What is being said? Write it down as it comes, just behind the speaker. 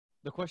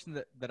the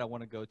question that I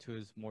want to go to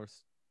is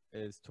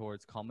is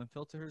towards Kalman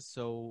filters.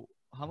 So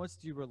how much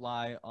do you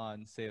rely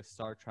on, say, a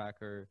star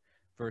tracker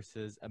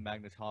versus a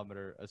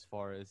magnetometer as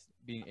far as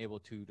being able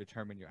to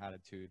determine your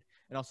attitude?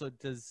 And also,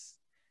 does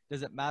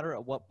it matter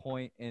at what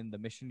point in the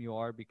mission you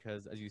are?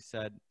 Because as you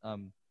said,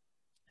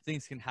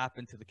 things can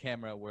happen to the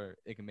camera where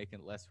it can make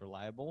it less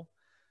reliable.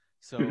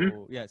 Mhm.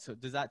 So yeah, so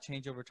does that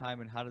change over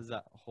time, and how does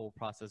that whole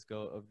process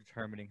go of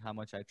determining how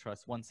much I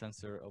trust one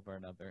sensor over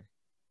another?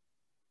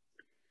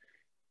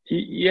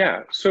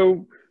 Yeah.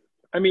 So,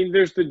 I mean,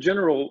 there's the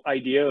general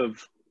idea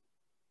of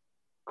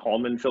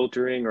Kalman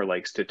filtering or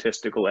like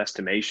statistical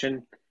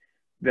estimation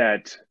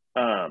that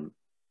I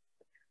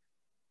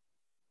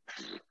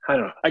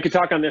don't know. I could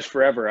talk on this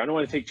forever. I don't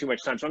want to take too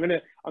much time, so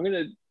I'm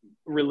gonna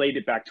relate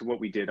it back to what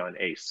we did on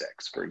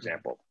A6, for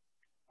example.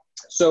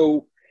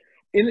 So,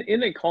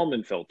 in a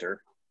Kalman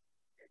filter,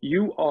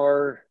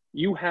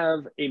 you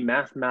have a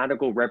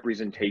mathematical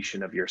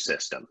representation of your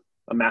system,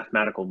 a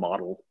mathematical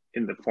model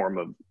in the form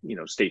of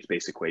state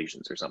space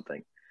equations or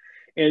something.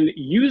 And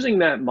using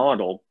that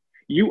model,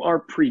 you are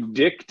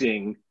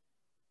predicting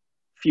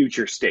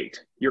future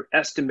state. You're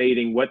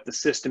estimating what the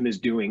system is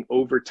doing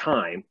over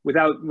time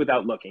without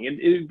looking. And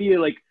it would be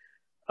like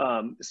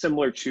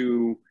similar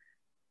to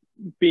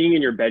being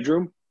in your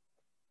bedroom,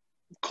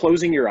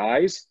 closing your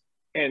eyes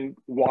and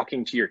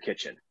walking to your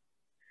kitchen.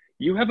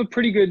 You have a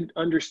pretty good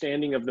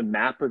understanding of the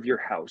map of your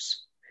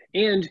house.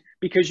 And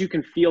because you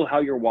can feel how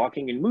you're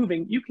walking and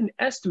moving, you can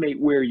estimate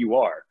where you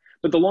are.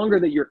 But the longer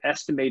that you're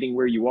estimating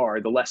where you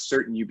are, the less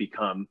certain you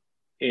become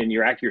in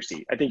your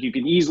accuracy. I think you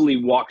can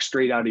easily walk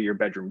straight out of your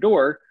bedroom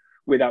door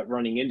without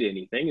running into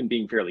anything and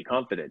being fairly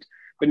confident.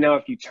 But now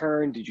if you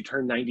did you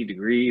turn 90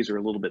 degrees or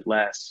a little bit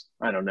less?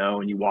 I don't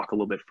know. And you walk a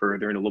little bit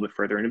further and a little bit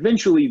further. And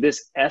eventually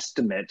this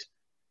estimate,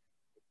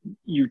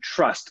 you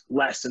trust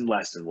less and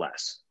less and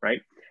less,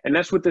 right? And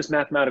that's what this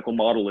mathematical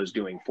model is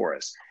doing for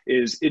us,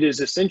 is it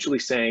is essentially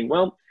saying,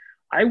 well,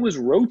 I was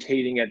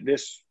rotating at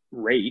this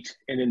rate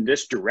and in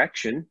this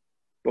direction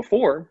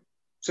before.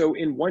 So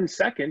in 1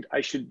 second,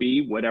 I should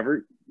be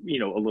whatever,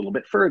 a little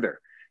bit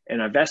further.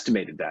 And I've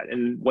estimated that.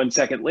 And 1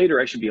 second later,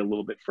 I should be a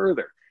little bit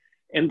further.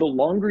 And the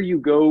longer you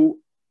go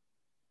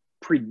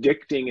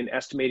predicting and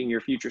estimating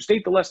your future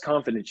state, the less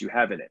confidence you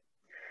have in it.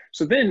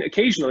 So then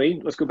occasionally,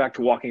 let's go back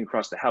to walking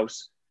across the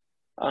house.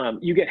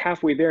 You get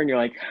halfway there and you're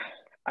like,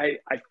 I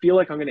feel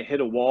like I'm going to hit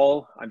a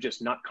wall. I'm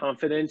just not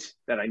confident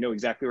that I know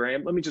exactly where I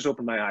am. Let me just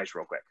open my eyes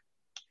real quick.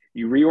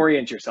 You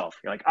reorient yourself.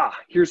 You're like,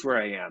 here's where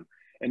I am.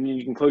 And then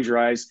you can close your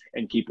eyes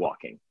and keep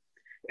walking.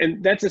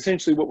 And that's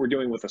essentially what we're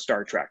doing with a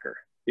star tracker,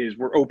 is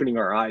we're opening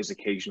our eyes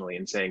occasionally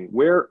and saying,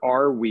 where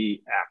are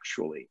we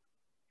actually?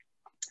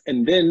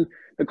 And then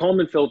the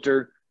Kalman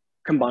filter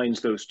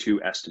combines those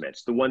two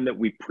estimates, the one that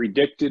we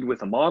predicted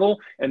with a model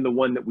and the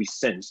one that we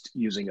sensed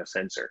using a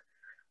sensor.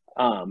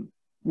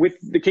 With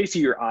the case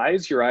of your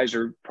eyes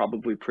are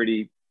probably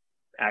pretty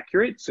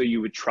accurate. So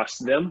you would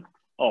trust them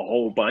a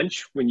whole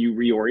bunch when you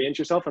reorient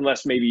yourself,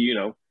 unless maybe,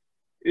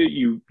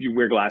 you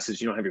wear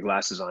glasses, you don't have your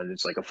glasses on.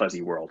 It's like a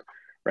fuzzy world,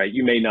 right?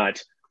 You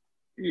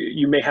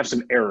may have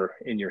some error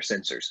in your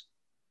sensors.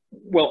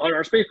 Well, on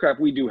our spacecraft,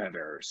 we do have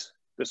errors.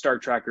 The star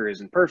tracker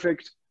isn't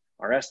perfect.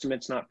 Our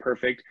estimate's not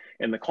perfect.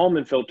 And the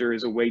Kalman filter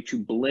is a way to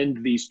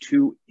blend these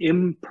two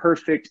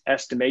imperfect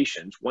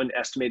estimations, one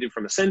estimated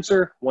from a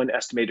sensor, one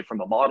estimated from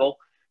a model,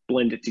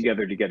 blend it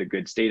together to get a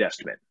good state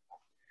estimate.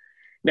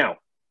 Now,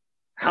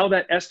 how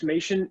that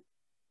estimation,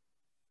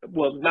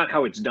 well, not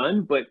how it's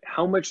done, but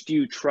how much do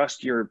you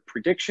trust your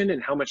prediction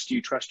and how much do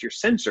you trust your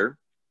sensor?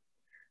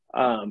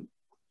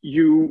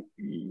 You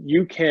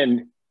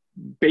can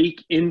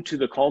bake into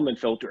the Kalman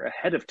filter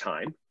ahead of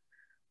time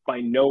by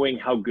knowing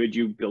how good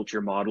you built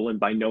your model and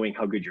by knowing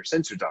how good your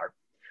sensors are.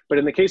 But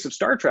in the case of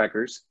star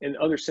trackers and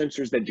other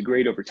sensors that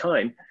degrade over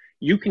time,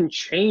 you can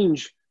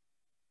change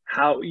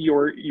how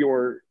your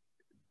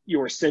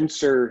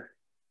sensor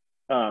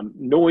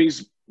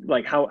noise,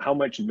 like how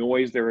much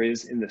noise there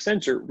is in the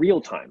sensor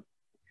real time.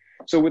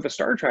 So with a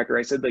star tracker,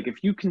 I said, like,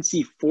 if you can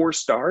see 4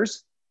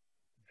 stars,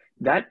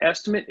 that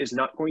estimate is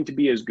not going to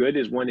be as good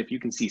as one if you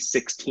can see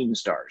 16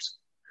 stars.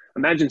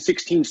 Imagine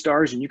 16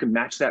 stars and you can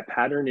match that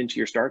pattern into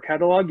your star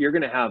catalog. You're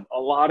going to have a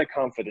lot of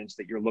confidence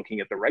that you're looking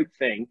at the right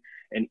thing.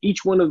 And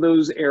each one of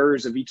those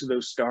errors of each of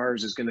those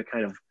stars is going to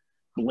kind of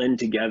blend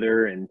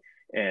together and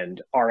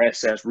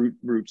RSS,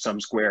 root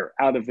sum square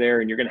out of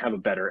there. And you're going to have a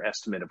better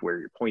estimate of where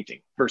you're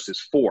pointing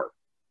versus 4.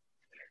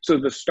 So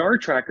the star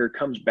tracker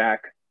comes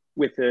back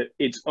with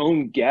its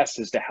own guess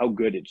as to how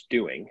good it's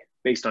doing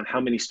based on how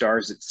many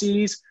stars it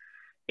sees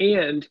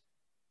and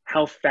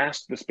how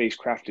fast the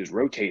spacecraft is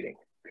rotating.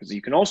 Because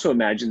you can also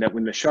imagine that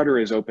when the shutter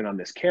is open on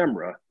this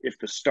camera, if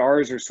the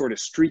stars are sort of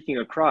streaking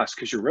across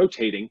because you're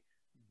rotating,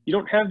 you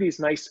don't have these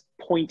nice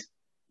point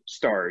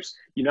stars.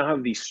 You now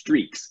have these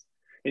streaks.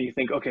 And you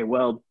think, okay,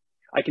 well,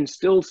 I can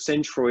still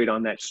centroid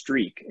on that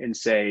streak and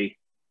say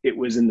it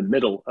was in the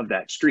middle of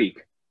that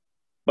streak.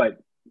 But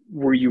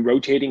were you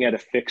rotating at a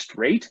fixed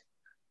rate?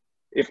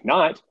 If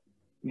not,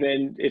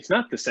 then it's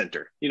not the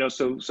center.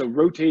 So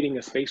rotating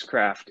a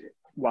spacecraft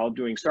while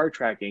doing star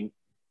tracking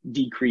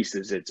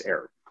decreases its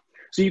error.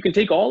 So you can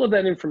take all of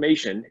that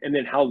information and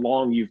then how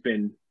long you've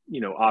been,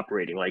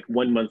 operating, like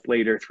 1 month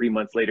later, 3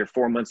 months later,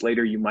 4 months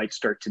later, you might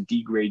start to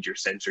degrade your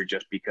sensor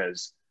just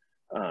because,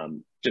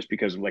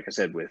 like I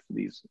said, with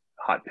these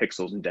hot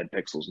pixels and dead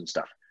pixels and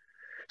stuff.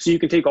 So you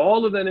can take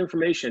all of that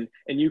information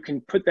and you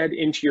can put that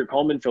into your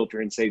Kalman filter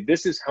and say,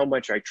 this is how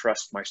much I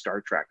trust my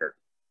star tracker.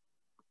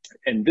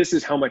 And this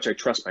is how much I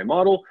trust my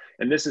model.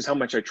 And this is how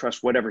much I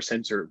trust whatever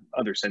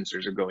other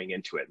sensors are going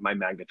into it, my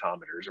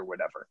magnetometers or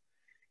whatever.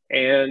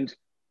 And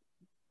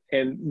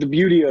the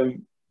beauty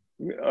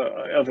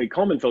of a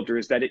Kalman filter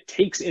is that it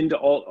takes into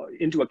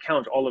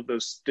account all of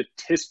those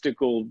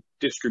statistical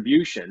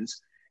distributions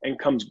and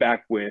comes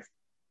back with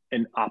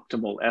an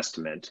optimal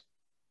estimate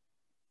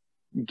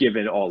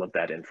given all of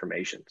that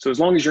information. So as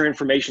long as your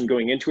information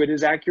going into it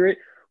is accurate,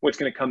 what's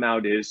going to come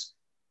out is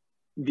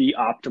the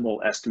optimal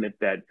estimate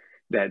that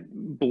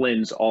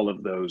blends all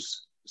of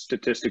those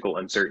statistical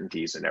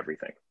uncertainties and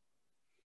everything.